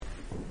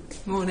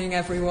Morning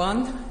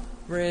everyone.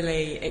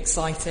 Really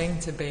exciting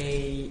to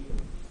be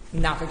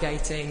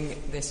navigating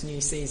this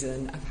new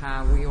season of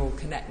how we all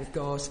connect with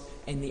God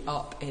in the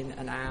up, in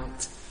and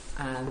out,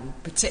 and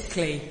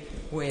particularly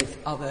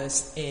with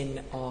others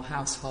in our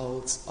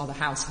households, other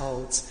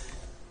households,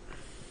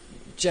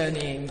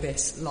 journeying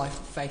this life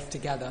of faith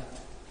together.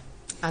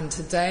 And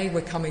today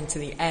we're coming to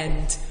the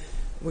end.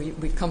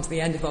 We've come to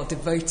the end of our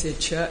Devoted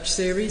Church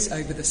series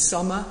over the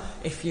summer.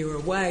 If you were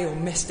away or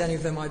missed any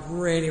of them, I'd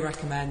really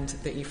recommend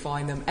that you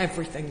find them.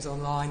 Everything's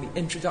online. The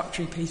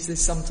introductory pieces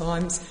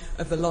sometimes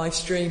of the live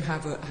stream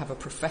have a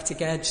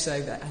prophetic edge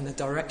and a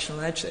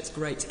directional edge, so it's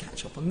great to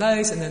catch up on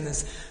those. And then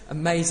there's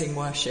amazing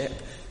worship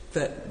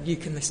that you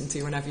can listen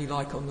to whenever you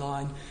like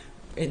online.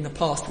 In the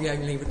past we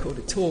only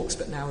recorded talks,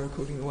 but now we're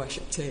recording the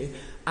worship too.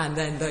 And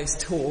then those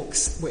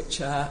talks,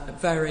 which are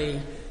very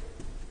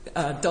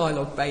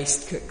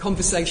dialogue-based,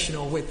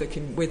 conversational with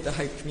the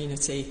Hope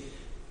community,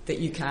 that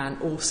you can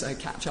also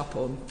catch up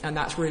on. And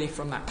that's really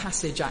from that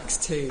passage, Acts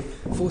 2,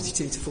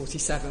 42 to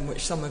 47,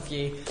 which some of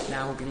you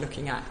now will be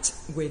looking at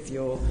with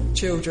your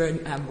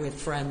children and with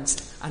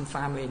friends and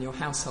family in your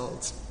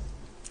households.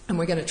 And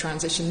we're going to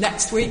transition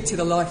next week to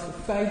the life of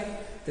faith.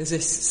 There's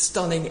this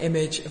stunning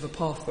image of a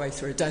pathway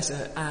through a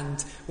desert,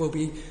 and we'll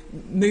be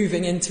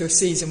moving into a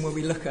season where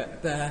we look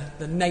at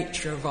the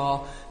nature of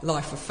our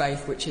life of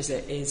faith, which is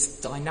it is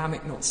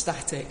dynamic, not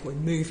static. We're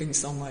moving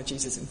somewhere.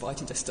 Jesus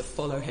invited us to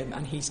follow him,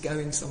 and he's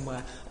going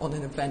somewhere on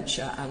an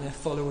adventure, and a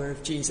follower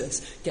of Jesus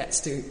gets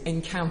to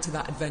encounter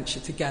that adventure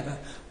together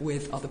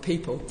with other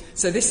people.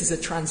 So this is a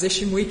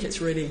transition week.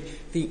 It's really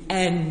the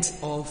end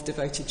of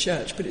Devoted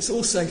Church, but it's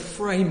also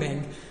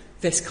framing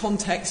this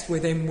context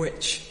within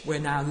which we're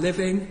now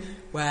living,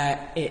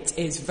 where it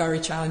is very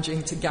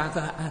challenging to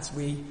gather as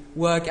we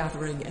were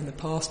gathering in the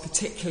past,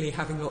 particularly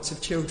having lots of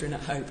children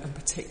at Hope and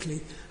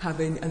particularly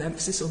having an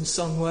emphasis on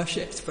sung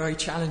worship. It's very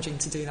challenging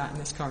to do that in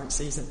this current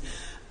season.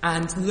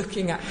 And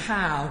looking at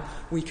how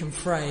we can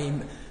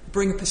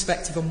bring a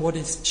perspective on what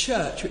is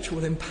church, which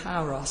will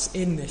empower us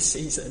in this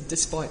season,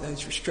 despite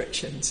those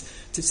restrictions,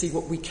 to see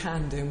what we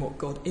can do and what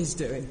God is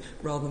doing,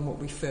 rather than what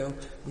we feel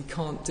we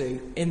can't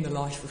do in the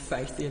life of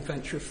faith, the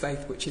adventure of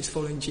faith, which is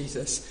following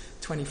Jesus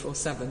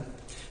 24/7.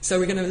 So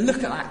we're going to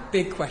look at that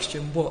big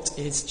question, what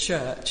is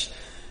church?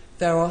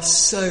 There are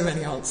so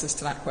many answers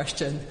to that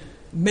question.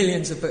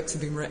 Millions of books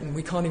have been written.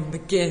 We can't even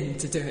begin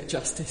to do it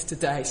justice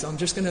today. So I'm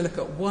just going to look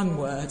at one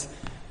word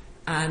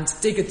and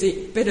dig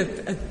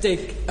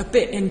a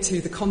bit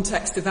into the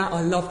context of that.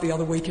 I love the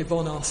other week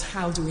Yvonne asked,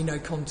 how do we know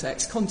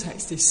context?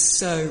 Context is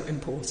so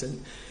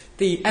important.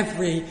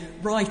 Every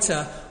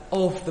writer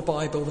of the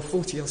Bible, the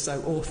 40 or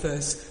so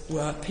authors,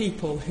 were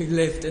people who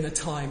lived in a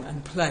time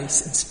and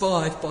place,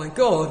 inspired by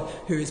God,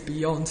 who is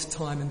beyond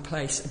time and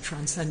place and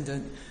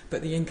transcendent.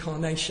 But the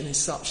incarnation is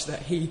such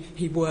that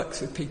he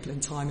works with people in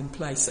time and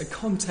place. So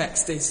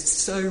context is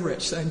so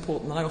rich, so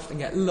important. I often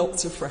get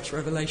lots of fresh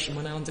revelation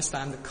when I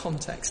understand the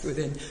context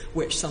within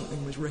which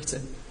something was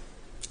written.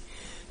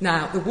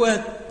 Now, the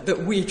word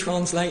that we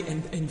translate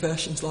in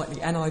versions like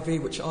the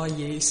NIV, which I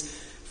use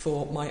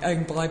for my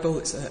own Bible,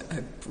 it's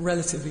a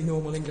relatively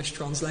normal English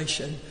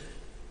translation.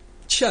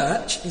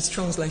 Church is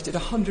translated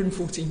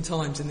 114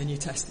 times in the New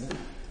Testament.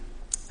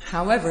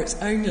 However, it's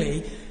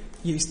only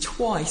used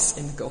twice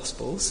in the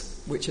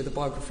Gospels, which are the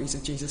biographies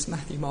of Jesus,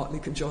 Matthew, Mark,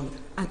 Luke and John,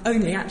 and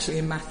only actually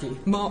in Matthew.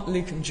 Mark,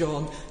 Luke and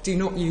John do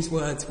not use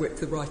words which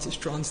the writers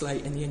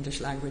translate in the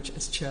English language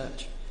as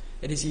church.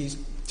 It is used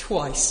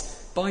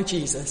twice by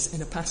Jesus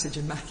in a passage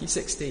in Matthew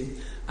 16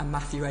 and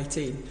Matthew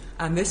 18.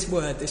 And this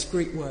word, this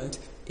Greek word,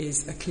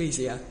 is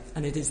ecclesia,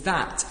 and it is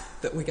that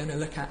we're going to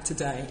look at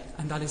today,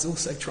 and that is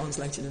also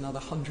translated another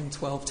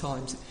 112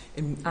 times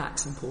in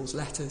Acts and Paul's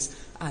letters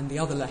and the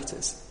other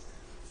letters.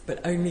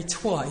 But only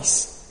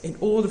twice in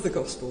all of the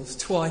Gospels,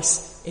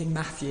 twice in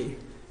Matthew,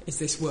 is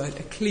this word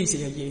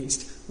ecclesia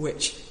used,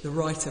 which the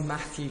writer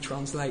Matthew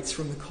translates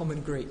from the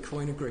common Greek,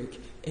 Koine Greek,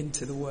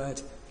 into the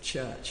word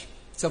church.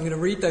 So I'm going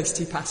to read those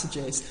two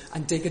passages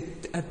and dig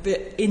a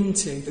bit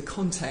into the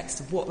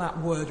context of what that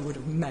word would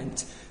have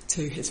meant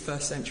to his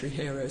first century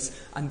hearers,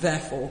 and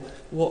therefore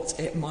what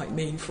it might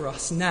mean for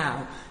us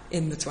now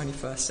in the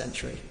 21st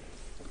century.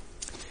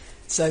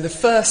 So the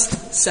first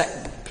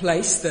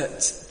place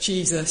that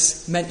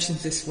Jesus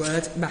mentions this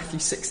word, Matthew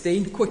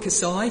 16. Quick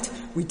aside,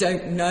 we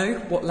don't know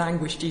what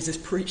language Jesus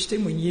preached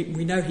in.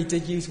 We know he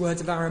did use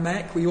words of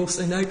Aramaic. We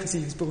also know, because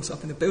he was brought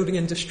up in the building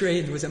industry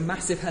and there was a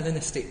massive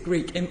Hellenistic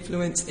Greek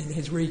influence in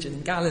his region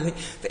in Galilee,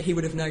 that he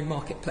would have known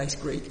marketplace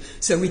Greek.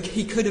 So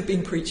he could have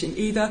been preaching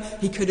either.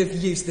 He could have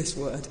used this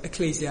word,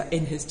 ecclesia,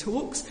 in his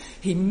talks.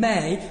 He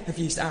may have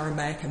used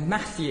Aramaic, and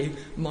Matthew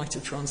might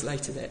have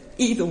translated it.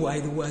 Either way,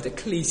 the word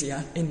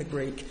ecclesia in the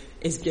Greek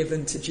is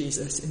given to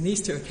Jesus in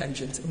these two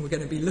occasions, and we're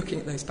going to be looking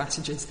at those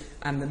passages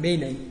and the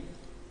meaning.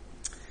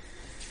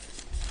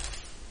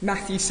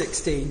 Matthew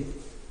 16,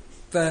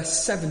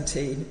 verse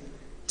 17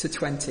 to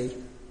 20.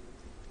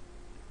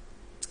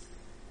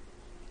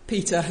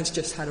 Peter has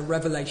just had a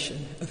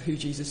revelation of who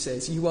Jesus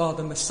is. You are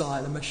the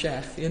Messiah, the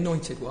Mashiach, the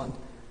Anointed One.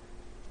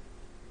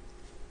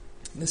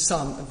 the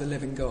Son of the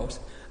living God.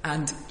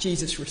 And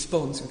Jesus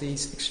responds with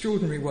these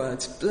extraordinary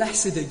words,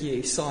 "Blessed are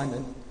you,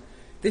 Simon.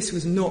 This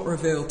was not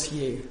revealed to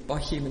you by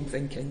human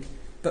thinking,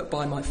 but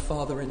by my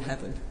Father in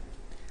heaven.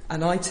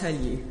 And I tell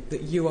you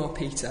that you are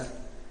Peter,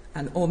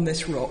 and on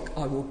this rock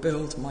I will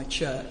build my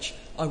church.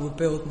 I will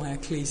build my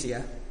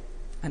ecclesia,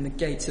 and the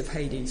gates of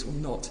Hades will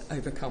not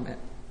overcome it.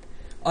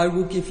 I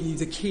will give you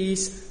the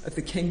keys of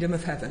the kingdom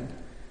of heaven.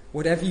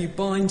 Whatever you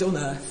bind on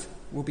earth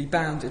will be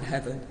bound in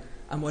heaven,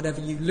 and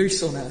whatever you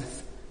loose on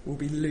earth will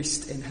be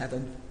loosed in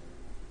heaven."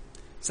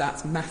 So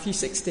that's Matthew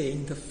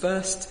 16, the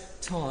first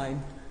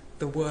time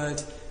the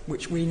word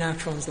which we now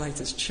translate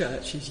as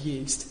church is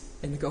used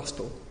in the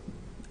gospel.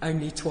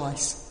 Only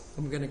twice.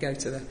 And we're going to go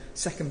to the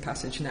second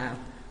passage now.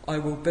 I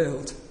will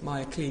build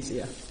my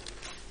ecclesia.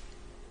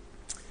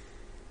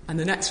 And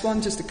the next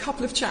one, just a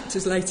couple of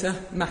chapters later,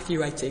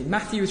 Matthew 18.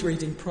 Matthew is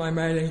writing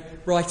primarily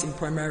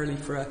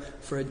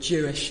for a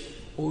Jewish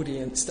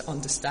audience to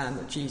understand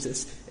that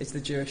Jesus is the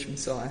Jewish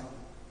Messiah.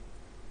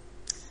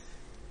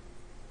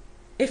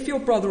 If your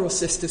brother or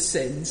sister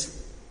sins,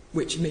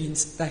 which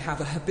means they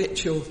have a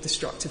habitual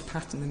destructive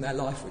pattern in their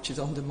life which is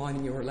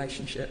undermining your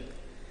relationship,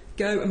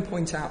 go and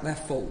point out their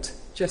fault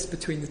just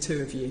between the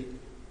two of you.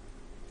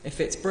 If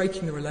it's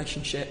breaking the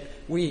relationship,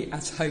 we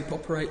as Hope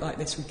operate like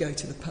this. We go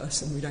to the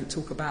person. We don't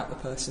talk about the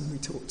person. We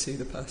talk to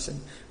the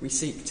person. We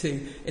seek to,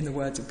 in the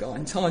words of Guy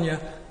and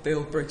Tanya,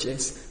 build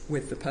bridges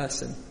with the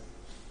person.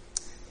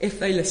 If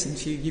they listen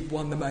to you, you've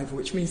won them over,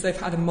 which means they've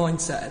had a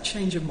mindset, a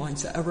change of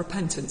mindset, a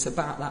repentance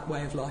about that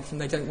way of life, and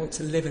they don't want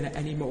to live in it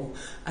anymore.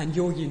 And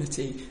your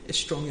unity is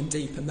strong and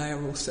deep, and they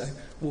are also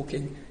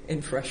walking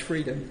in fresh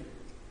freedom.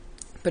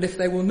 But if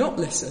they will not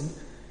listen,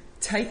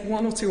 take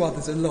one or two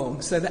others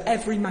along so that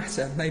every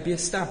matter may be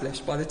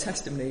established by the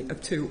testimony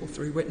of 2 or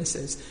 3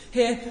 witnesses.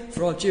 Here,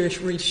 for our Jewish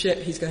readership,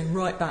 he's going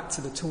right back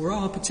to the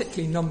Torah,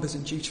 particularly Numbers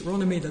and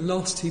Deuteronomy, the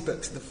last 2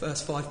 books of the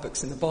first 5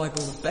 books in the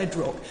Bible, the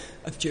bedrock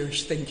of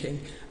Jewish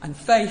thinking and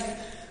faith,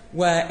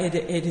 where it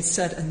is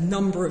said a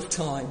number of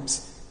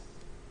times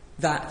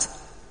that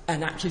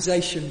an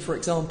accusation, for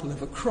example,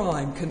 of a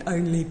crime can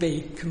only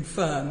be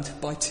confirmed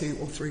by 2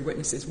 or 3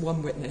 witnesses.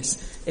 One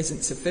witness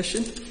isn't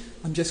sufficient.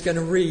 I'm just going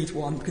to read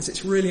one because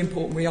it's really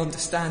important we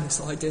understand this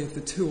idea of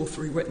the 2 or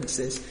 3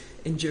 witnesses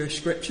in Jewish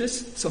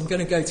scriptures. So I'm going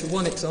to go to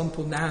one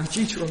example now,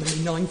 Deuteronomy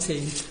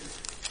 19,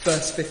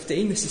 verse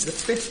 15. This is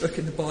the 5th book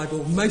in the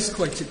Bible, most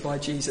quoted by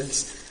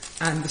Jesus,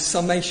 and the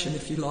summation,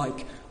 if you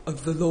like,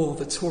 of the law,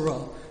 the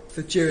Torah,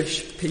 for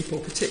Jewish people,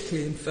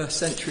 particularly in first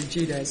century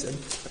Judaism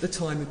at the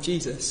time of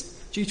Jesus.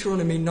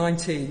 Deuteronomy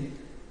 19,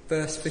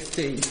 verse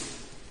 15.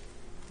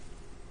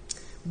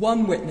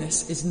 One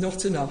witness is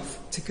not enough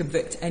to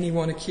convict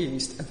anyone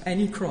accused of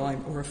any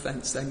crime or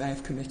offence they may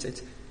have committed.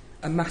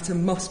 A matter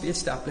must be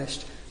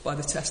established by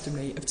the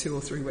testimony of 2 or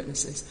 3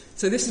 witnesses.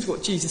 So this is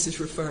what Jesus is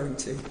referring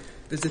to.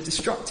 There's a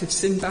destructive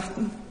sin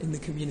pattern in the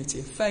community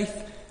of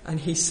faith, and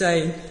he's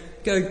saying,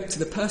 go to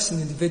the person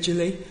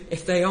individually.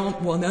 If they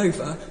aren't won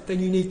over,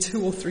 then you need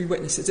 2 or 3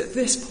 witnesses. At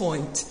this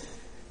point,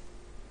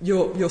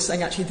 you're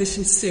saying, actually, this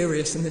is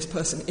serious and this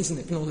person isn't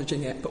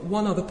acknowledging it, but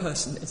one other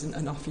person isn't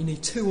enough. You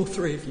need 2 or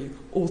 3 of you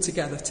all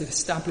together to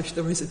establish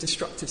there is a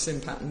destructive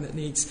sin pattern that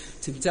needs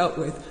to be dealt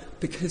with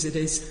because it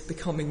is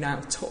becoming now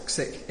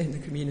toxic in the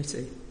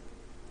community.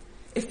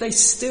 If they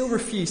still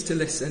refuse to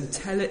listen,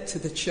 tell it to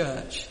the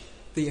church,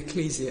 the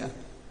ecclesia.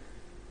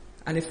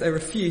 And if they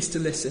refuse to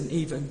listen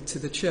even to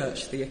the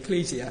church, the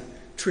ecclesia,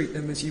 treat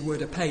them as you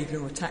would a pagan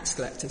or a tax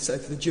collector. So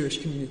for the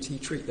Jewish community,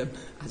 treat them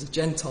as a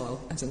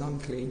Gentile, as an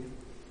unclean.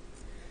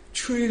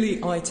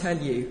 Truly, I tell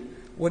you,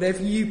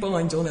 whatever you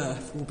bind on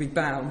earth will be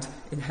bound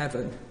in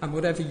heaven, and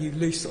whatever you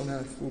loose on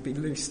earth will be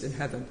loosed in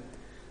heaven.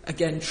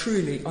 Again,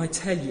 truly, I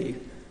tell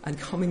you, and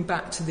coming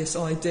back to this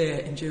idea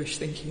in Jewish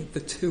thinking of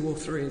the 2 or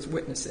 3 as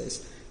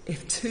witnesses,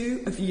 if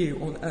 2 of you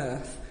on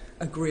earth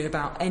agree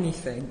about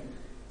anything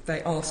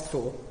they ask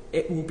for,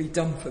 it will be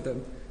done for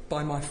them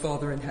by my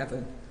Father in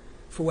heaven.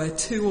 For where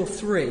 2 or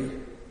 3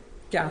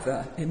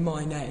 gather in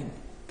my name,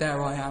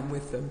 there I am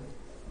with them.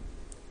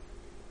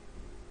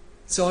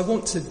 So I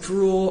want to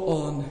draw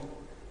on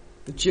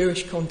the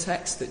Jewish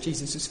context that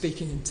Jesus was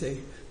speaking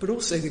into, but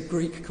also the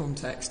Greek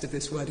context of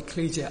this word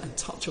ecclesia, and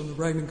touch on the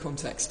Roman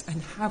context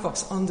and have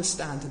us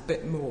understand a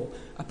bit more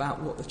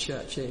about what the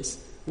church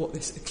is, what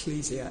this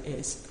ecclesia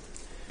is.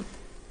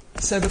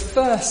 So the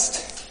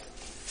first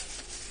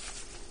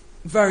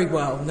very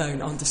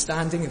well-known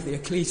understanding of the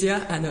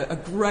ecclesia, and a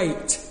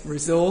great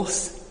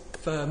resource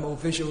for more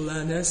visual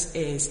learners,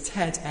 is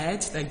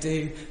TED-Ed.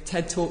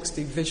 TED Talks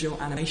do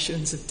visual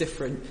animations of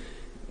different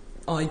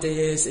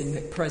ideas in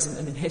the present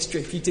and in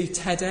history. If you do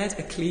TED-Ed,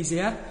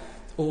 Ecclesia,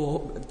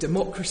 or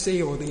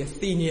Democracy, or the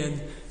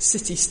Athenian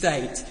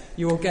city-state,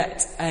 you will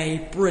get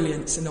a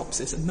brilliant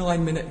synopsis, a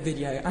 9-minute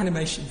video,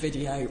 animation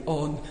video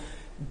on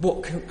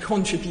what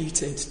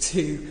contributed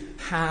to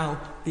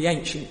how the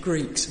ancient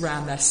Greeks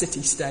ran their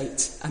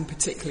city-state, and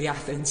particularly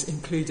Athens,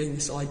 including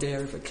this idea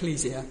of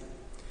ecclesia.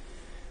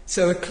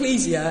 So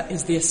ecclesia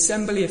is the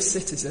assembly of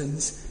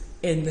citizens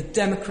in the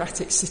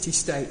democratic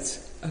city-state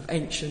of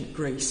ancient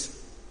Greece.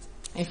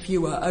 If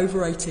you were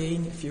over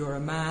 18, if you were a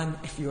man,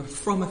 if you were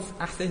from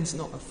Athens,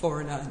 not a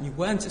foreigner, and you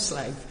weren't a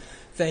slave,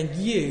 then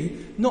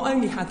you not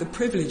only had the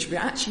privilege, but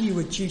actually you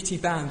were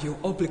duty-bound, you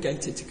were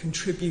obligated to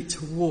contribute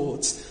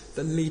towards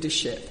the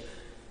leadership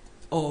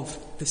of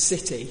the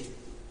city.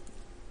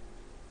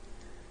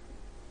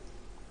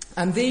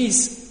 And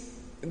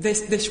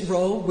this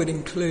role would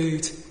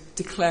include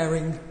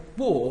declaring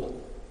war,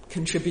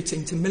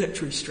 contributing to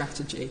military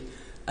strategy,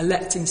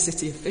 electing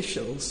city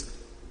officials,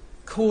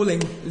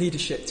 calling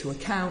leadership to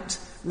account,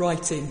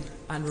 writing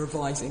and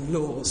revising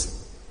laws.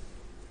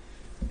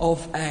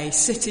 Of a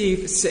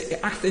city,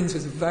 Athens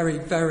was a very,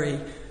 very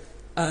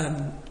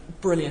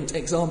brilliant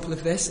example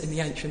of this in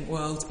the ancient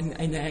world,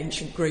 in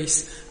ancient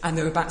Greece, and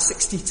there were about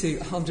 60 to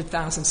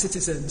 100,000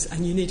 citizens,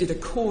 and you needed a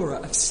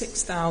quora of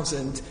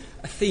 6,000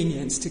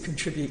 Athenians to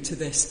contribute to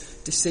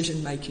this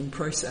decision-making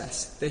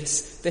process.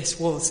 This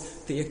was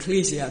the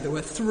ecclesia. There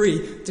were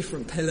 3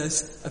 different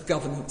pillars of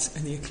governance,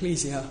 and the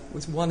ecclesia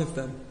was one of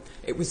them.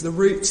 It was the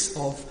roots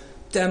of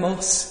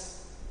demos,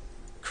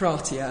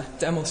 kratia,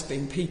 demos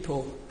being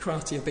people,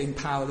 kratia being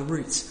power, the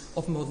roots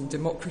of modern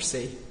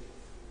democracy.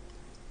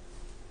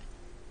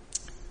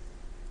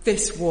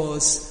 This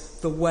was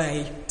the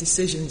way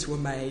decisions were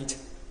made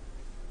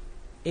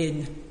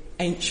in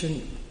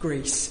ancient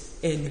Greece,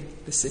 in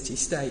the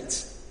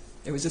city-states.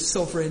 It was a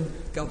sovereign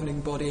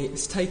governing body. It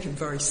was taken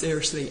very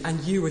seriously,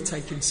 and you were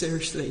taken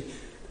seriously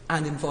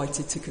and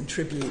invited to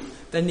contribute.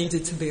 There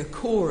needed to be a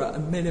quora, a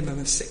minimum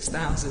of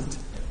 6,000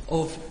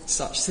 of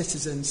such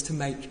citizens to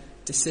make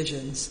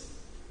decisions.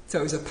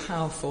 So it was a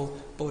powerful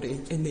body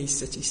in these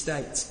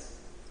city-states.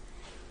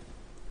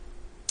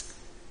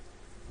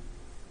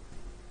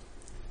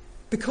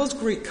 Because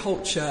Greek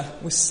culture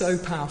was so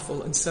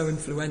powerful and so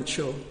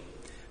influential,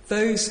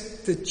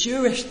 the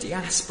Jewish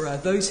diaspora,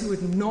 those who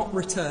had not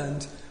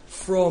returned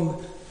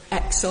from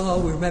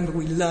exile,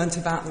 we learnt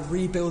about the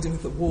rebuilding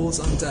of the walls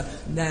under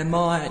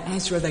Nehemiah and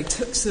Ezra. They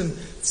took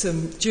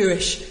some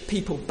Jewish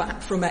people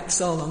back from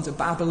exile under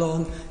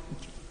Babylon,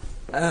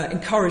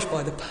 encouraged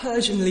by the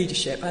Persian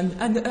leadership,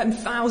 and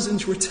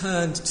thousands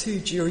returned to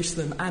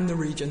Jerusalem and the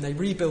region. They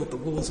rebuilt the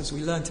walls, as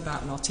we learnt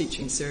about in our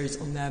teaching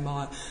series on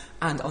Nehemiah,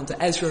 and under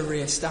Ezra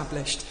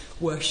re-established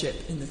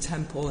worship in the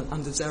temple, and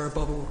under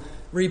Zerubbabel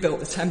rebuilt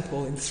the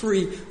temple in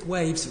 3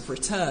 waves of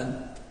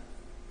return.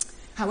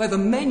 However,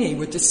 many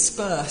were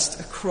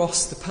dispersed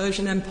across the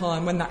Persian Empire,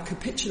 and when that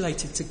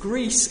capitulated to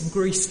Greece, and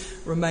Greece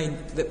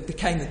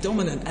became the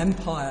dominant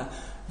empire,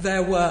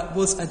 there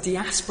was a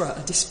diaspora,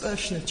 a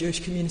dispersion of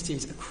Jewish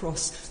communities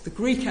across the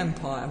Greek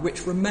Empire,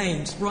 which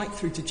remained right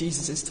through to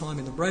Jesus' time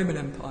in the Roman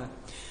Empire.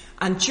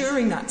 And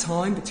during that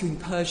time, between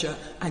Persia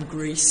and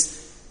Greece,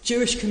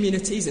 Jewish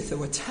communities, if there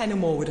were 10 or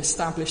more, would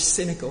establish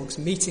synagogues,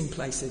 meeting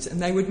places, and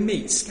they would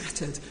meet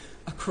scattered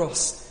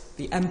across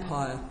the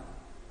empire.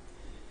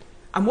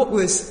 And what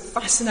was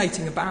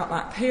fascinating about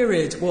that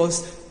period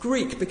was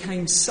Greek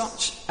became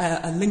such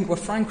a lingua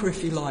franca,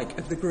 if you like,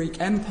 of the Greek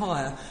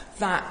Empire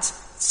that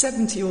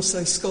 70 or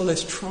so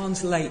scholars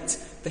translate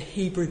the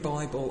Hebrew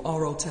Bible,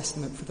 our Old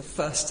Testament, for the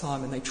first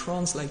time, and they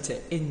translate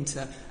it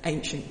into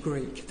ancient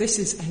Greek. This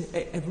is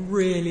a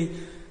really,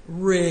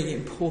 really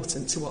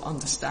important to our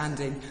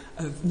understanding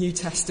of New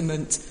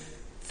Testament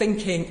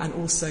thinking and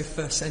also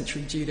first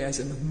century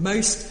Judaism.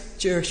 Most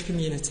Jewish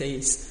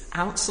communities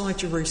outside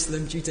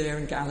Jerusalem, Judea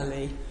and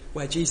Galilee,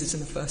 where Jesus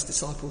and the first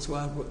disciples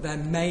were, their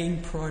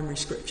main primary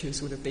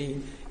scriptures would have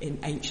been in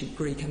ancient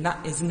Greek, and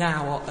that is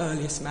now our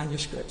earliest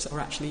manuscripts are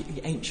actually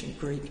the ancient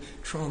Greek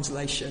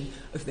translation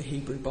of the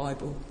Hebrew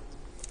Bible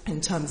in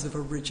terms of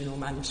original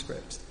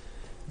manuscripts.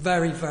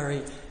 Very,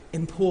 very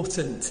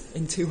important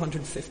in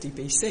 250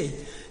 BC.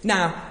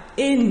 Now,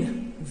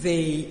 in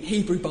the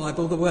Hebrew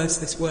Bible, there was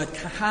this word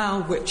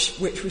kahal, which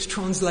was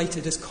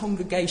translated as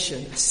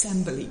congregation,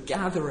 assembly,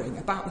 gathering,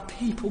 about the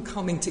people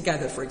coming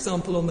together. For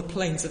example, on the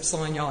plains of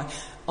Sinai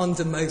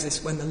under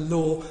Moses, when the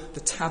law,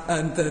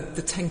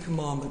 the 10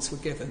 Commandments were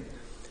given.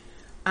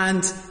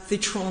 And the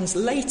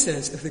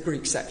translators of the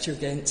Greek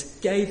Septuagint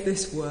gave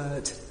this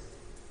word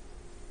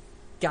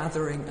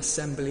gathering,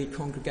 assembly,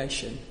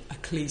 congregation,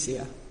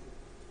 ecclesia.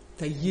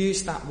 They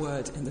used that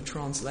word in the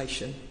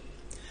translation.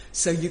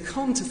 So you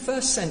come to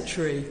first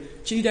century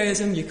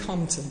Judaism, you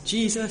come to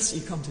Jesus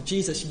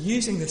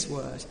using this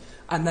word,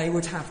 and they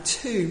would have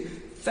 2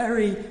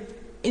 very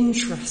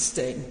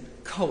interesting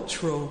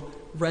cultural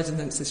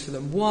resonances for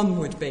them. One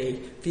would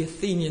be the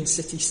Athenian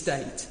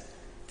city-state,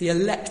 the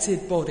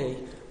elected body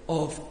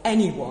of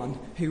anyone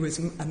who was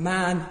a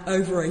man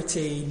over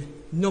 18,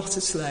 not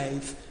a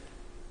slave,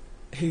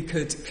 who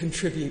could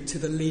contribute to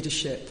the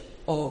leadership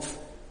of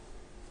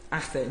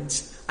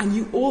Athens. And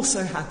you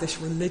also had this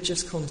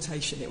religious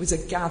connotation. It was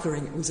a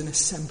gathering, it was an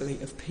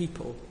assembly of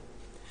people.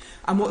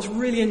 And what's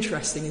really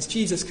interesting is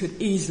Jesus could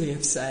easily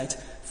have said,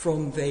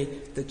 from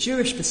the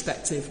Jewish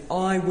perspective,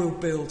 I will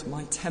build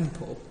my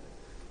temple.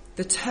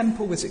 The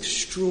temple was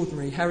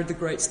extraordinary. Herod the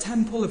Great's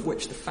temple, of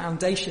which the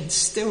foundation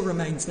still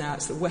remains now.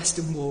 It's the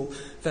Western Wall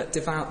that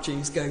devout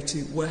Jews go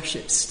to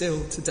worship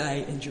still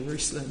today in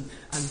Jerusalem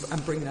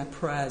and bring their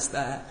prayers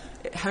there.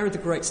 Herod the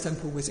Great's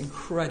temple was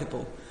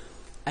incredible.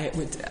 It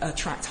would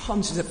attract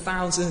hundreds of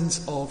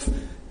thousands of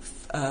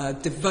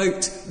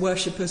devout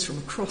worshippers from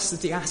across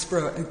the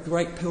diaspora at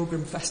great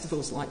pilgrim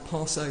festivals like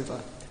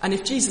Passover. And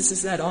if Jesus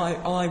has said,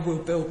 I will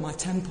build my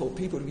temple,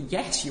 people would be,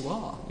 yes, you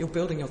are. You're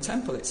building your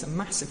temple. It's a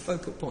massive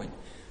focal point.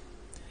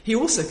 He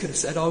also could have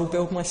said, I will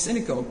build my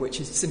synagogue,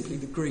 which is simply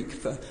the Greek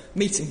for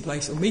meeting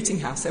place or meeting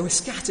house. They were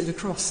scattered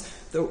across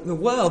the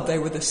world. They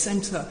were the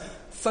centre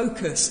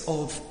focus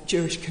of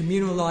Jewish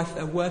communal life,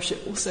 their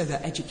worship, also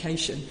their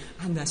education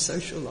and their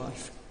social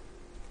life.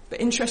 But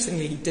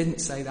interestingly, he didn't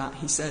say that.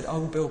 He said, I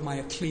will build my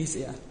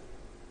ecclesia.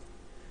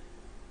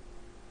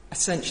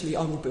 Essentially,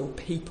 I will build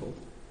people.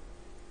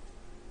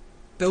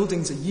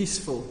 Buildings are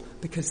useful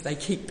because they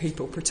keep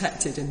people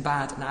protected in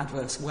bad and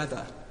adverse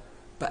weather.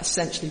 But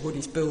essentially what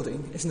he's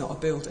building is not a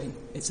building,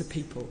 it's a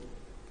people.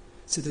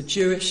 So the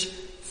Jewish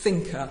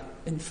thinker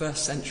in the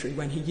first century,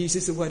 when he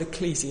uses the word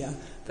ecclesia,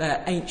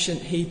 their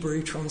ancient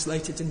Hebrew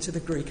translated into the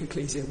Greek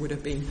ecclesia would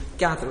have been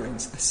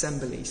gatherings,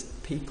 assemblies,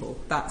 people.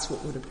 That's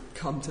what would have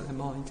come to their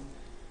mind.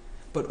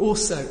 But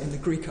also in the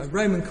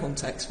Greco-Roman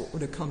context, what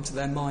would have come to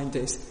their mind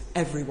is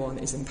everyone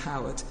is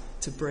empowered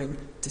to bring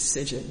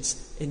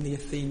decisions in the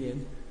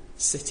Athenian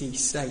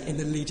city-state, in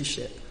the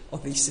leadership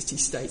of these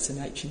city-states in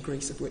ancient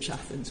Greece, of which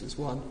Athens was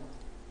one.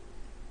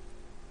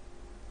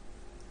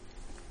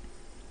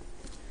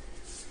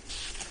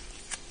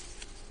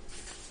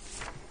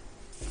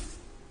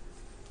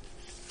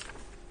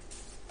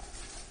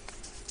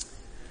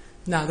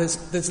 Now,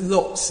 there's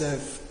lots of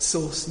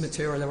source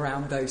material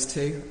around those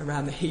two,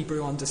 around the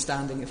Hebrew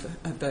understanding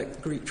of the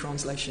Greek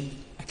translation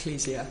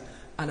ecclesia,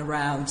 and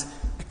around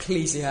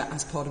ecclesia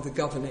as part of the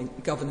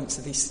governance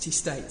of these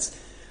city-states.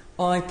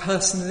 I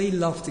personally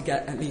love to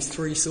get at least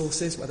 3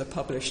 sources, whether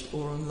published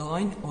or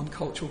online, on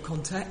cultural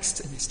context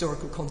and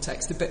historical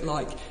context. A bit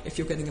like if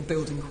you're getting a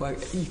building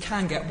quote, you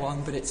can get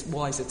one, but it's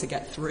wiser to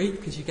get 3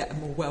 because you get a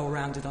more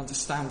well-rounded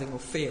understanding or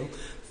feel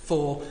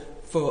for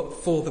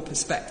the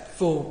perspective,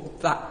 for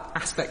that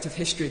aspect of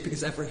history,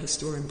 because every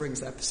historian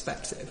brings their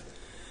perspective.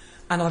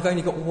 And I've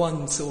only got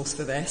one source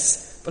for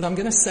this, but I'm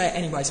going to say it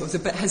anyway. So I was a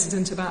bit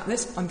hesitant about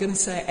this. I'm going to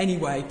say it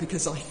anyway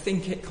because I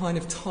think it kind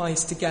of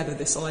ties together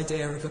this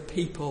idea of a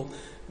people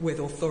with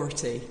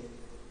authority.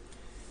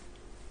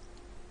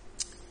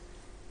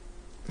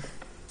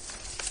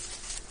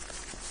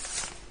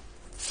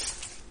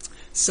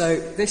 So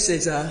this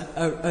is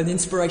an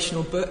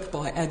inspirational book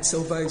by Ed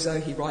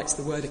Silvoso. He writes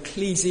the word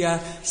ecclesia.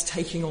 He's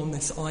taking on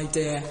this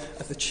idea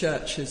of the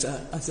church as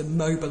a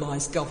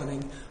mobilised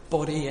governing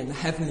body in the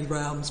heavenly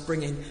realms,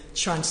 bringing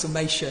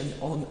transformation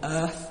on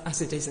earth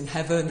as it is in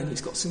heaven. And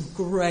he's got some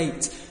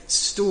great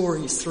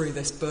stories through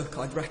this book.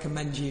 I'd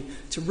recommend you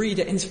to read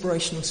it.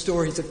 Inspirational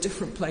stories of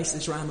different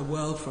places around the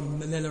world, from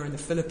Manila in the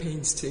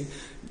Philippines to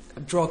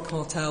drug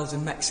cartels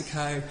in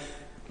Mexico,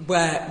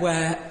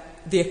 where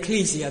the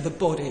ecclesia, the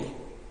body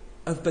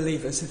of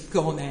believers, have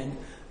gone in,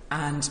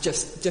 and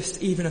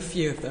just even a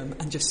few of them,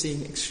 and just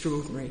seeing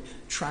extraordinary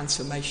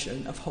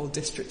transformation of whole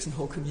districts and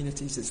whole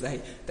communities as they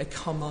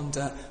come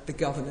under the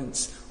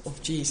governance of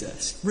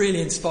Jesus.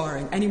 Really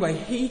inspiring. Anyway,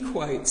 he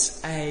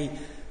quotes a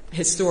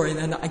historian,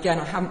 and again,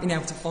 I haven't been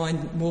able to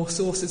find more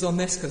sources on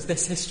this because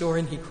this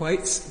historian he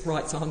quotes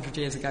writes 100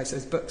 years ago, so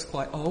his book's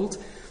quite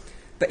old.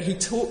 But he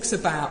talks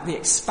about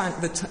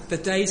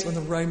the days when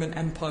the Roman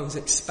Empire was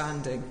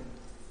expanding.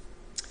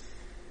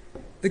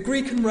 The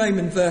Greek and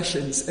Roman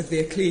versions of the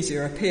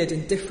ecclesia appeared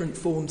in different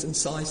forms and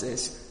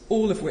sizes,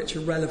 all of which are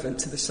relevant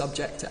to the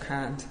subject at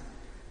hand.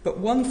 But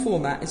one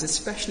format is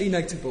especially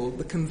notable,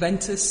 the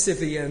Conventus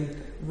Civium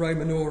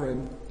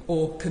Romanorum,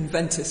 or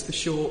Conventus for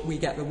short. We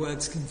get the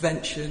words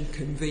convention,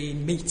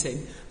 convene,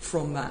 meeting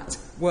from that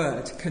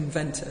word,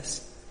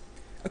 Conventus.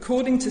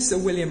 According to Sir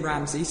William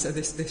Ramsay, so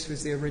this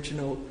was the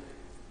original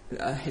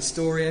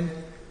historian,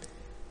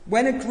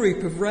 when a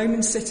group of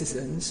Roman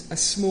citizens, as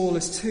small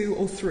as 2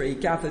 or 3,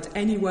 gathered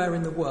anywhere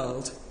in the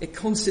world, it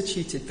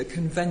constituted the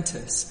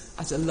conventus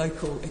as a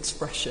local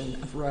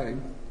expression of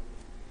Rome.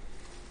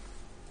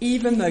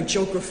 Even though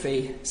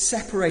geography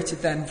separated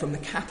them from the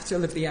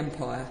capital of the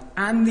empire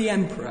and the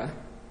emperor,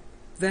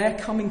 their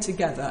coming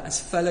together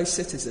as fellow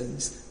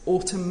citizens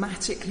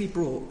automatically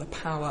brought the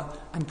power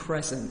and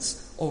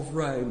presence of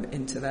Rome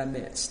into their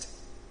midst.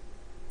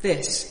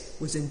 This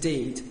was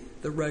indeed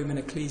the Roman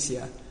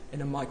ecclesia in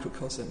a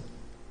microcosm.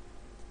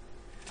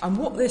 And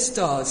what this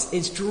does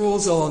is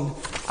draws on,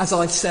 as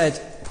I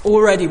said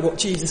already, what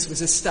Jesus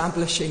was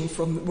establishing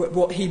from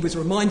what he was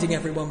reminding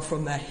everyone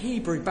from their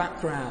Hebrew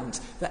background,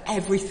 that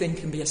everything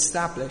can be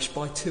established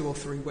by 2 or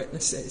 3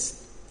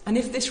 witnesses. And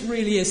if this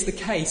really is the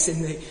case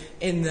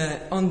in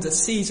the under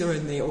Caesar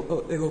and the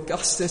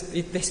Augustus,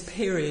 this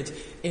period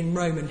in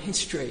Roman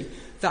history,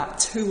 that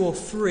 2 or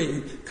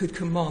 3 could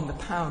command the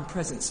power and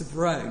presence of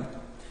Rome,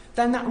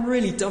 then that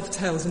really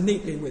dovetails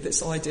neatly with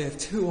this idea of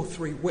 2 or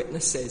 3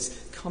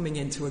 witnesses coming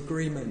into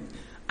agreement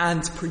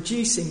and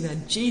producing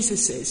then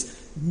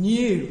Jesus's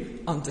new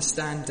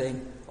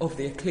understanding of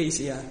the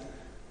ecclesia,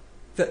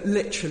 that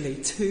literally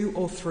 2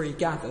 or 3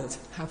 gathered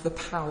have the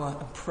power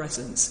and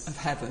presence of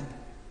heaven,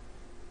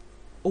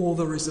 all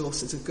the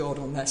resources of God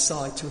on their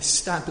side to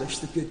establish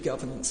the good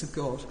governance of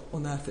God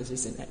on earth as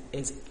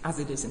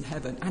it is in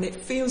heaven. And it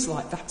feels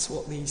like that's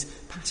what these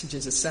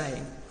passages are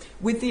saying.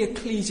 With the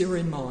ecclesia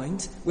in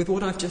mind, with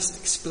what I've just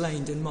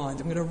explained in mind,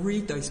 I'm going to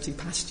read those 2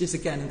 passages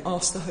again and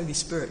ask the Holy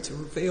Spirit to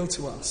reveal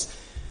to us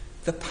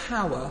the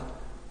power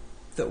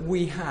that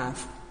we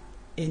have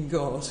in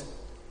God,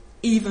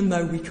 even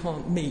though we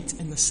can't meet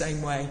in the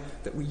same way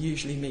that we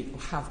usually meet or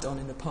have done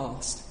in the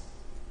past.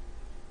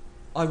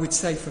 I would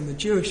say from the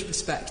Jewish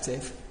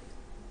perspective,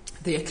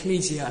 the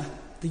ecclesia,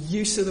 the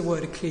use of the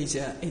word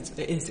ecclesia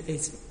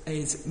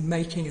is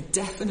making a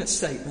definite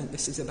statement.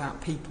 This is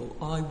about people.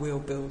 I will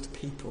build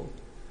people.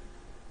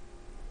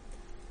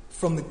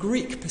 From the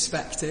Greek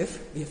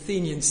perspective, the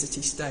Athenian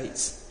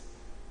city-states,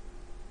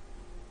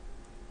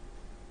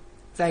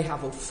 they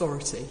have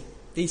authority.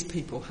 These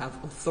people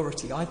have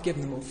authority. I've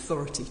given them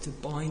authority to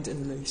bind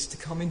and loose, to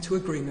come into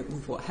agreement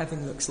with what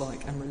heaven looks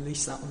like and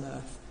release that on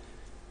earth.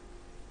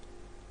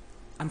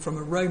 And from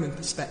a Roman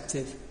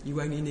perspective, you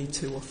only need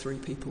 2 or 3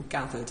 people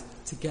gathered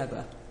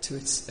together to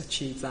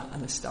achieve that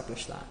and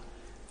establish that.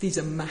 These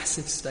are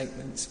massive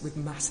statements with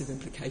massive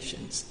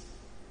implications.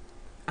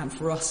 And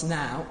for us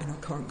now, in our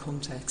current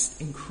context,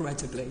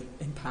 incredibly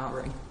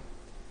empowering.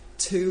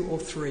 2 or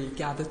 3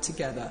 gathered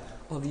together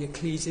are the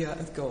ecclesia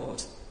of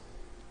God,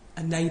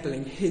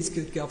 enabling his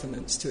good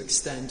governance to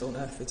extend on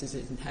earth as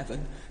it is in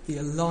heaven, the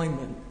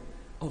alignment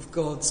of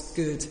God's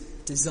good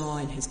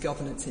design, his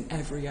governance in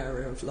every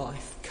area of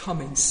life,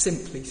 coming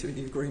simply through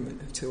the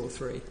agreement of 2 or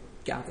 3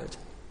 gathered,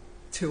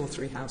 2 or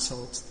 3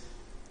 households.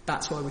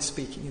 That's why we're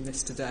speaking in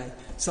this today.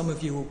 Some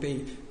of you will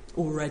be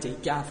already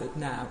gathered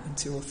now in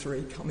 2 or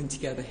 3 coming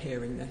together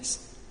hearing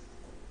this.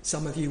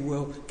 Some of you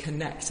will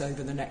connect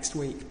over the next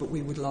week, but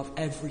we would love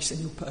every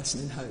single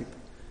person in Hope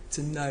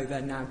to know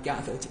they're now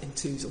gathered in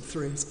 2s or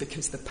 3s,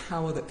 because the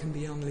power that can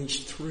be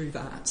unleashed through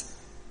that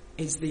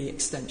is the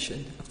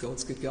extension of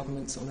God's good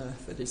governance on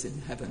earth that is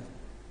in heaven.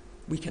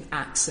 We can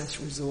access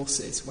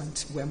resources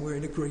when we're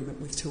in agreement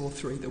with 2 or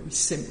 3 that we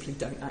simply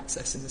don't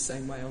access in the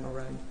same way on our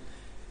own,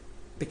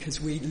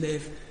 because we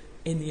live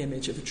in the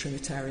image of a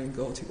Trinitarian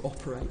God who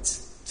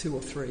operates 2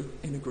 or 3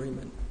 in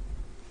agreement,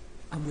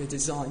 and we're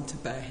designed to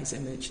bear his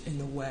image in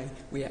the way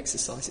we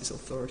exercise his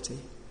authority.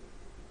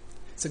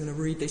 So I'm going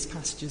to read these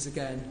passages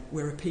again.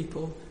 We're a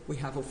people, we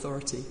have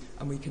authority,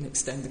 and we can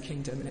extend the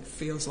kingdom. And it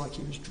feels like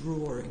he was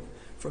drawing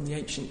from the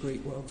ancient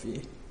Greek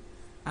worldview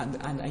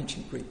and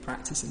ancient Greek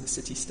practice in the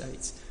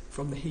city-states,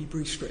 from the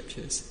Hebrew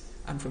scriptures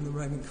and from the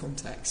Roman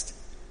context,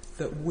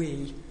 that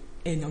we,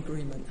 in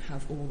agreement,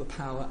 have all the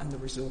power and the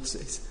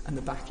resources and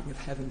the backing of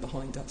heaven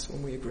behind us.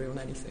 When we agree on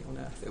anything on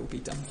earth, it will be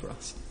done for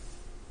us.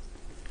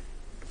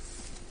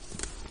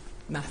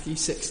 Matthew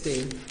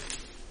 16.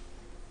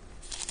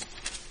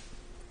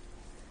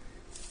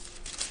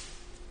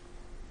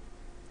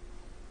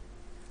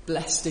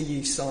 Blessed are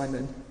you,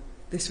 Simon.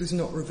 This was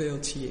not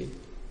revealed to you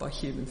by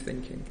human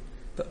thinking,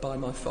 but by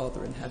my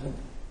Father in heaven.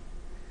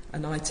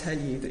 And I tell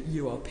you that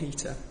you are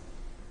Peter,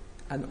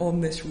 and on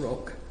this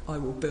rock I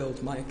will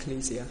build my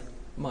ecclesia,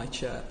 my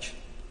church,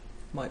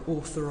 my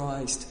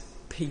authorised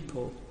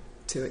people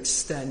to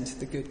extend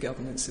the good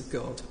governance of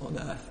God on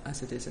earth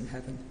as it is in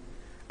heaven.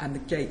 And the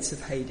gates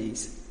of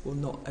Hades will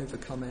not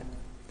overcome it.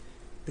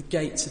 The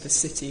gates of a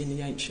city in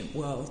the ancient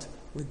world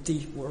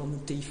were on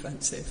the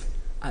defensive.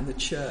 And the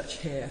church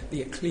here,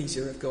 the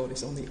ecclesia of God,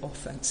 is on the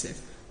offensive.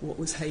 What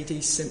was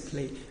Hades?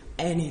 Simply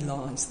any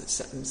lies that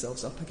set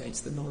themselves up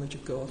against the knowledge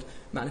of God,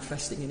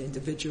 manifesting in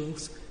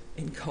individuals,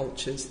 in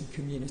cultures, in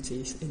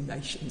communities, in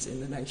nations, in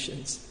the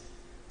nations.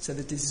 So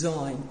the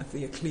design of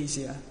the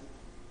ecclesia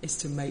is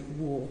to make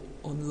war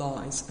on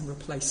lies and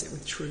replace it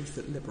with truth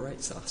that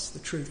liberates us. The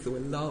truth that we're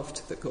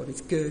loved, that God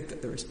is good,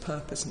 that there is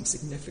purpose and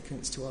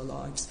significance to our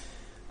lives,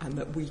 and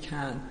that we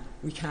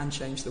can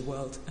change the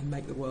world and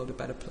make the world a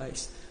better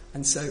place.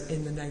 And so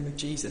in the name of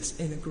Jesus,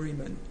 in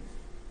agreement,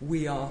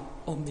 we are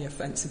on the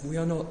offensive. We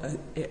are not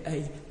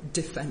a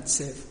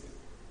defensive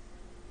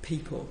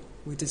people.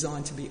 We're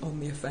designed to be on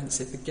the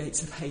offensive. The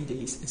gates of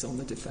Hades is on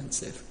the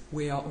defensive.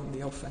 We are on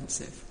the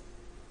offensive.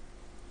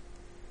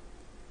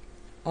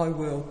 I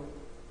will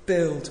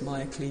build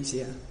my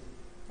ecclesia.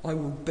 I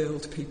will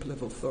build people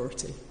of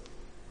authority.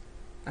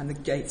 And the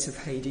gates of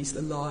Hades,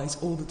 the lies,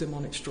 all the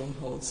demonic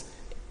strongholds,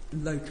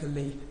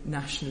 locally,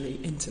 nationally,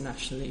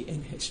 internationally,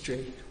 in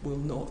history, will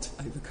not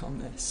overcome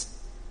this,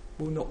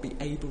 will not be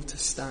able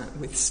to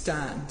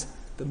withstand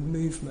the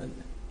movement,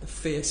 the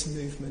fierce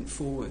movement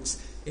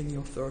forwards in the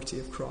authority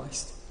of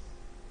Christ,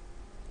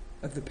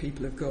 of the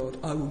people of God.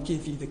 I will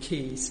give you the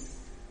keys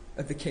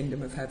of the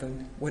kingdom of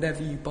heaven.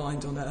 Whatever you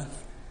bind on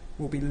earth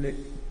will be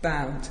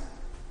bound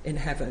in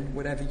heaven.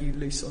 Whatever you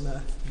loose on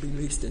earth will be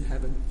loosed in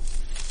heaven.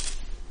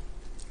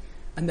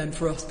 And then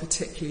for us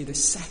particularly, the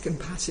second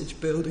passage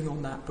building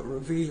on that but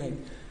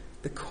revealing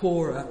the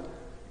Korah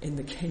in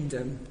the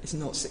kingdom is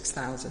not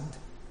 6,000,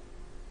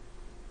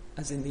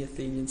 as in the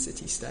Athenian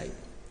city-state.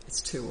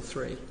 It's 2 or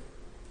 3,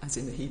 as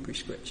in the Hebrew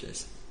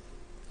scriptures,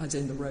 as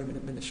in the Roman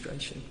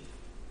administration.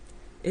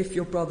 If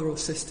your brother or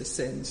sister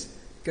sins,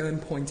 go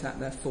and point out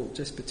their fault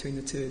just between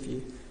the two of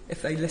you.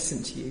 If they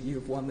listen to you, you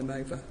have won them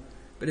over.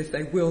 But if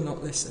they will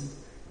not listen,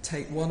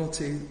 take 1 or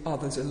 2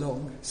 others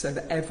along, so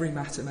that every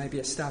matter may be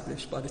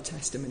established by the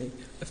testimony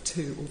of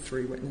 2 or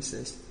 3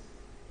 witnesses.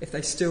 If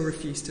they still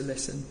refuse to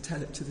listen,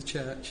 tell it to the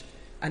church.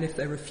 And if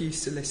they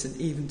refuse to listen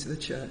even to the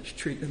church,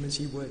 treat them as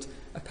you would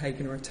a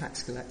pagan or a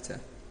tax collector.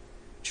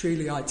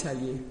 Truly I tell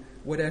you,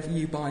 whatever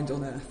you bind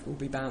on earth will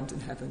be bound in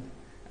heaven,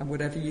 and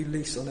whatever you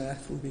loose on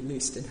earth will be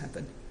loosed in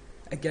heaven.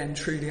 Again,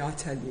 truly I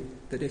tell you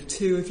that if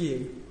 2 of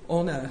you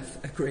on earth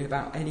agree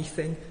about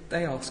anything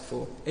they ask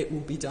for, it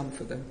will be done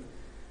for them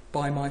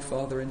by my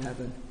Father in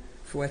heaven.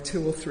 For where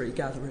 2 or 3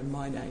 gather in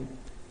my name,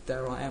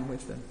 there I am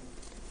with them.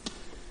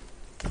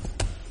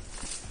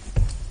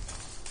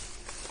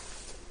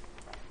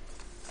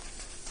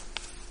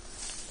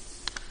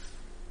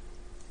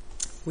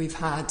 We've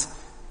had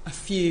a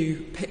few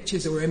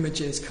pictures or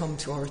images come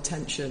to our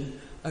attention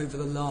over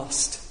the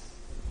last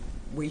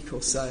week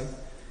or so.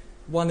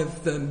 One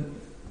of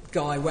them,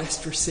 Guy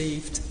West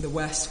received, the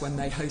West, when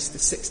they host the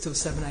 6 till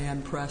 7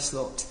 a.m. prayer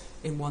slot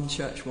in one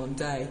church one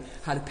day,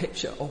 had a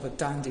picture of a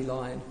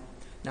dandelion.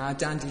 Now, a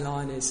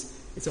dandelion is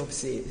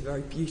obviously a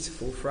very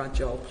beautiful,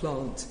 fragile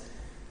plant,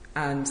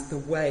 and the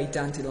way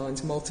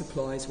dandelions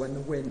multiplies when the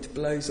wind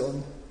blows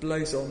on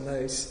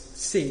those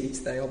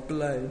seeds, they are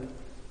blown,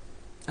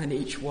 and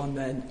each one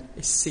then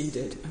is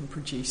seeded and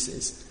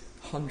produces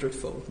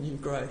 100-fold new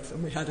growth.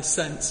 And they had a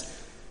sense,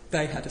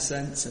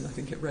 and I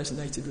think it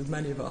resonated with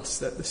many of us,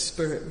 that the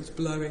Spirit was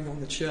blowing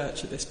on the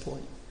church at this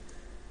point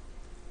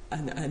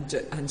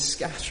and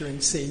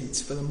scattering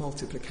seeds for the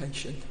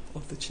multiplication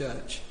of the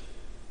church,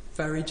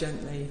 very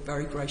gently,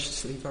 very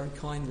graciously, very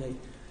kindly,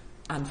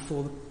 and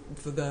for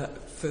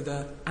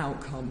the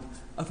outcome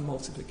of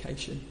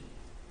multiplication.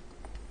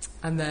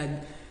 And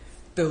then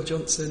Bill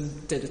Johnson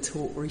did a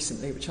talk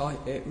recently,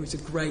 it was a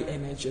great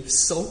image of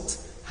salt,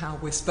 how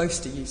we're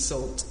supposed to use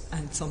salt,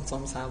 and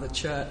sometimes how the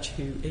church,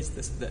 who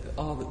is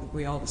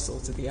we are the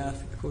salt of the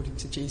earth according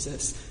to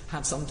Jesus,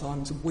 how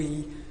sometimes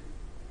we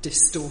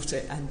distort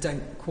it and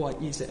don't quite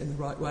use it in the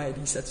right way. And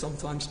he said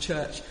sometimes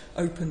church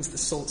opens the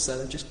salt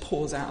cellar, just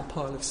pours out a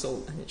pile of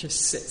salt, and it just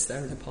sits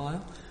there in a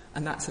pile,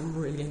 and that's a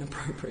really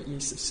inappropriate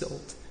use of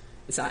salt.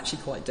 It's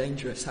actually quite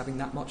dangerous having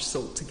that much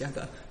salt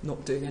together,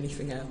 not doing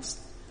anything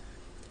else.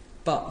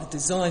 But the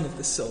design of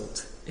the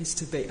salt is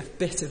to be a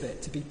bit of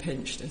it to be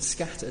pinched and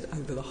scattered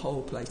over the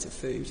whole plate of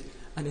food,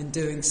 and in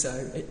doing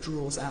so it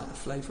draws out the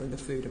flavour in the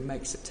food and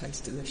makes it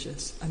taste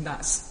delicious. And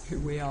that's who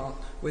we are.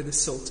 We're the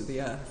salt of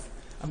the earth,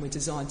 and we're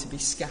designed to be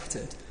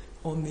scattered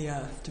on the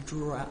earth to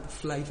draw out the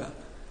flavour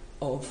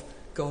of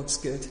God's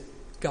good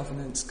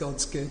governance,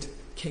 God's good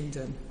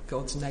kingdom,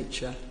 God's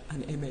nature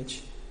and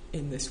image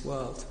in this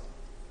world.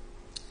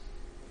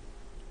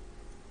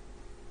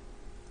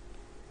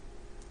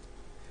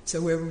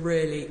 So we're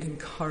really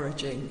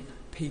encouraging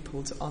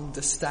people to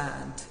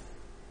understand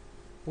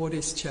what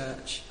is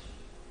church.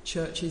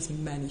 Church is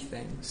many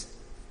things.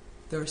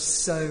 There are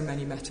so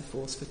many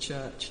metaphors for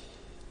church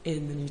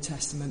in the New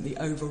Testament. The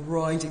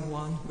overriding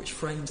one, which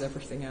frames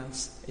everything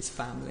else, is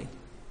family.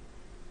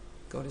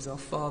 God is our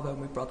Father, and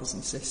we're brothers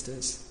and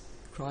sisters.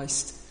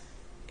 Christ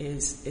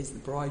is the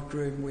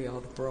bridegroom, we are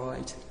the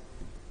bride.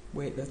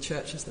 The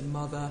church is the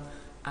mother,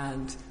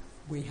 and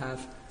we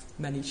have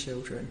many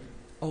children.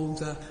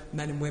 Older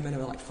men and women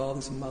are like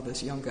fathers and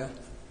mothers. Younger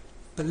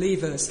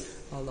believers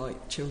are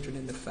like children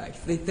in the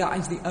faith. That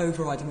is the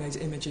overriding, those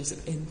images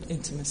of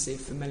intimacy,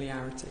 of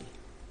familiarity.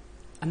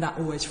 And that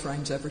always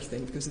frames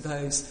everything, because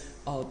those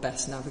are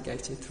best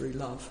navigated through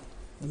love.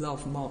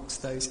 Love marks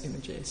those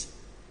images.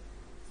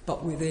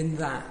 But within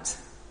that,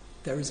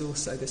 there is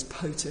also this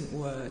potent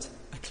word,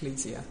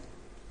 ecclesia.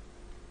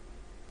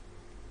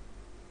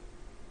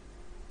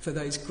 For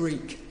those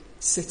Greek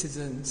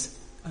citizens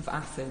of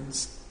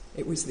Athens,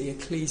 it was the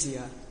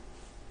ecclesia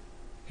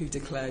who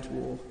declared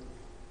war.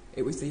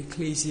 It was the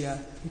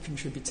ecclesia who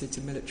contributed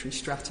to military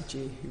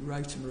strategy, who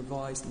wrote and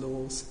revised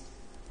laws,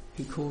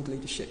 who called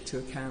leadership to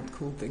account,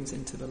 called things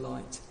into the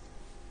light.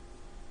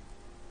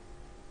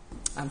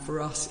 And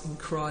for us in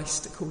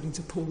Christ, according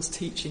to Paul's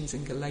teachings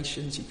in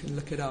Galatians, you can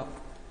look it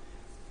up,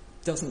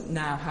 doesn't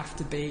now have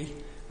to be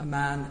a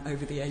man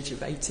over the age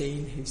of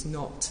 18 who's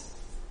not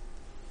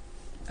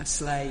a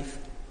slave.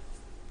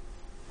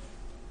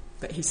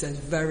 But he says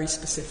very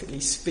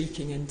specifically,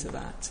 speaking into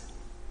that,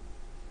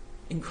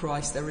 in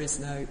Christ there is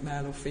no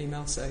male or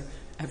female, so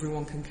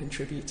everyone can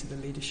contribute to the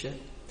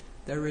leadership.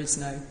 There is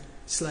no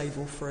slave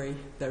or free.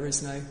 There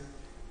is no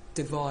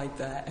divide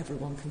there.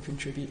 Everyone can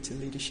contribute to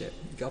leadership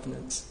and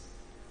governance.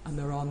 And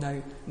there are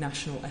no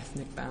national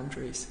ethnic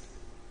boundaries.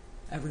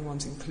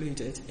 Everyone's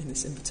included in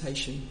this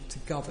invitation to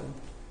govern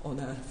on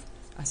earth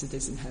as it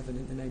is in heaven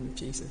in the name of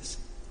Jesus.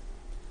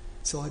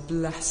 So I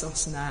bless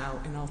us now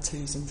in our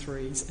 2s and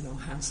 3s, in our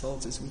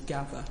households as we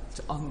gather,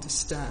 to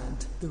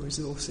understand the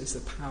resources, the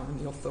power and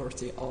the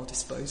authority at our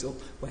disposal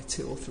where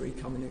 2 or 3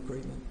 come in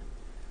agreement.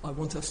 I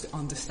want us to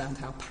understand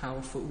how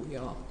powerful we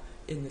are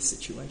in this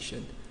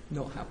situation,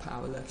 not how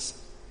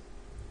powerless.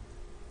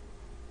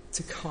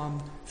 To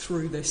come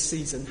through this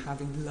season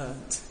having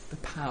learnt the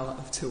power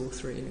of 2 or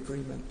 3 in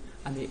agreement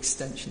and the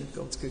extension of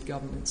God's good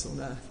governance on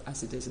earth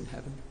as it is in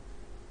heaven.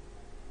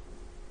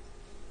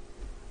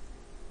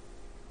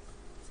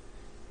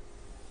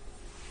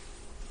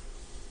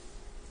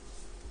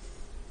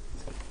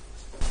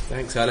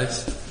 Thanks,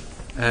 Alice.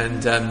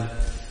 And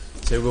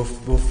so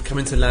we'll come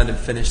into land and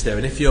finish there.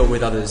 And if you're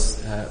with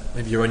others,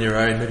 maybe you're on your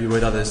own, maybe you're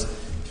with others,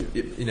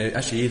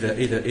 actually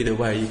either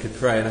way you could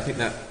pray. And I think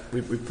that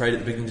we prayed at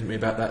the beginning, didn't we,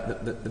 about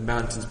that the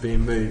mountains being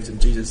moved. And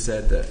Jesus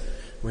said that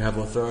we have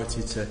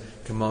authority to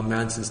command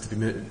mountains to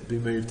be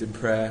moved in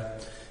prayer.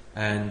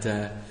 And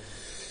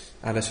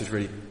Alice was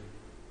really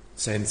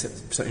saying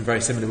something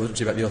very similar, wasn't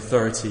she, about the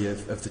authority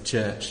of the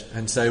church.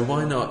 And so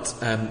why not,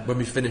 when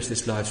we finish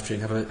this live stream,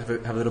 have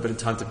a little bit of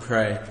time to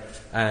pray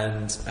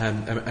and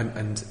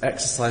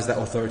exercise that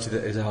authority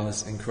that is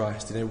ours in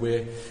Christ.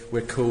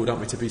 We're called,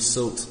 aren't we, to be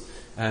salt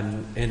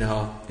in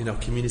our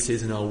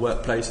communities, in our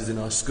workplaces, in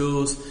our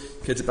schools.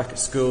 Kids are back at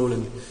school,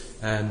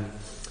 and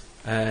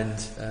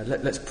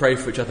let's pray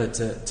for each other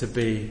to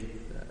be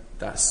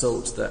that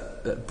salt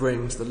that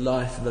brings the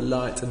life and the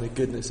light and the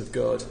goodness of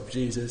God, of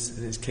Jesus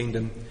and His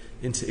kingdom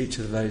into each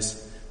of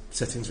those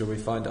settings where we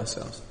find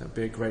ourselves. That would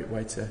be a great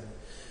way to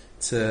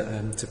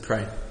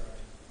pray. I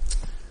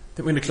think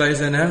we're going to close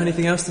there now.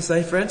 Anything else to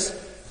say, friends?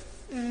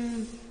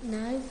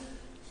 No.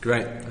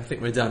 Great. I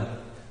think we're done.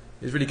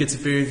 It was really good to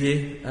be with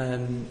you.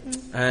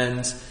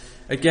 And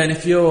again,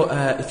 if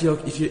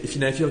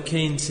you're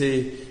keen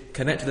to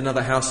connect with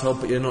another household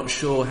but you're not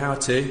sure how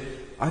to,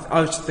 I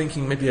was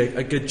thinking maybe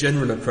a good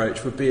general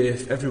approach would be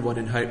if everyone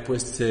in Hope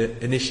was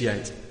to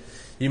initiate.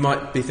 You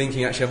might be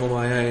thinking, actually, I'm on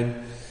my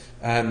own.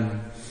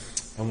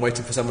 I'm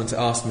waiting for someone to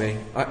ask me.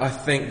 I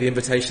think the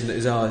invitation that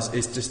is ours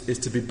is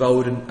to be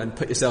bold and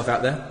put yourself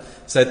out there.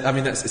 So, I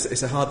mean,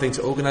 it's a hard thing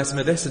to organise some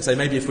of this, and so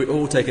maybe if we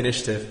all take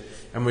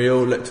initiative and we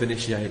all look to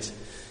initiate,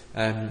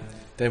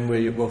 then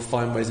we will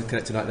find ways of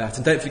connecting like that.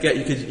 And don't forget,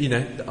 you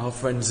could, our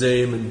friend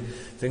Zoom and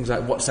things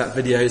like WhatsApp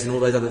videos and all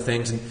those other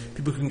things, and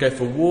people can go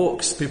for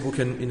walks, people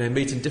can,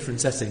 meet in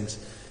different settings.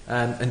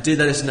 And do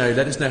let us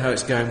know how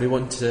it's going. We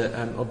want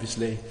to,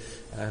 obviously,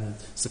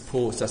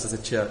 support us as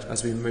a church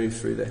as we move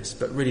through this,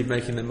 but really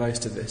making the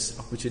most of this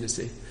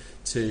opportunity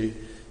to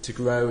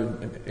grow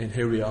in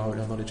who we are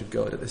and our knowledge of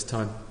God at this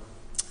time.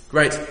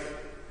 Great.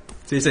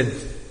 See you soon.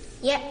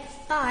 Yep.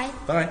 Bye.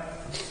 Bye.